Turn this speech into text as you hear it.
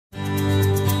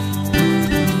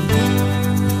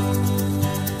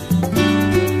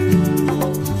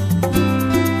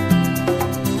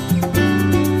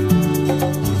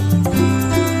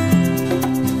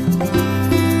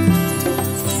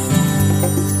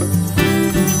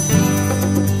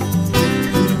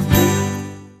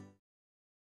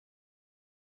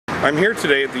I'm here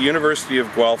today at the University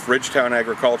of Guelph Ridgetown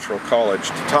Agricultural College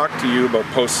to talk to you about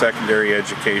post-secondary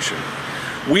education.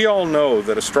 We all know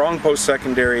that a strong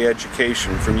post-secondary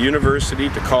education from university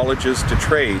to colleges to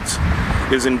trades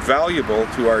is invaluable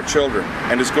to our children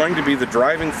and is going to be the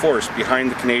driving force behind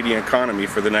the Canadian economy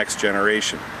for the next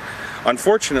generation.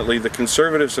 Unfortunately, the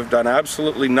Conservatives have done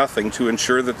absolutely nothing to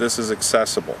ensure that this is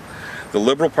accessible. The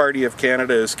Liberal Party of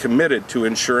Canada is committed to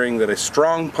ensuring that a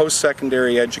strong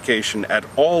post-secondary education at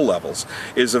all levels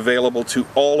is available to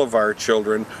all of our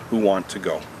children who want to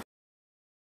go.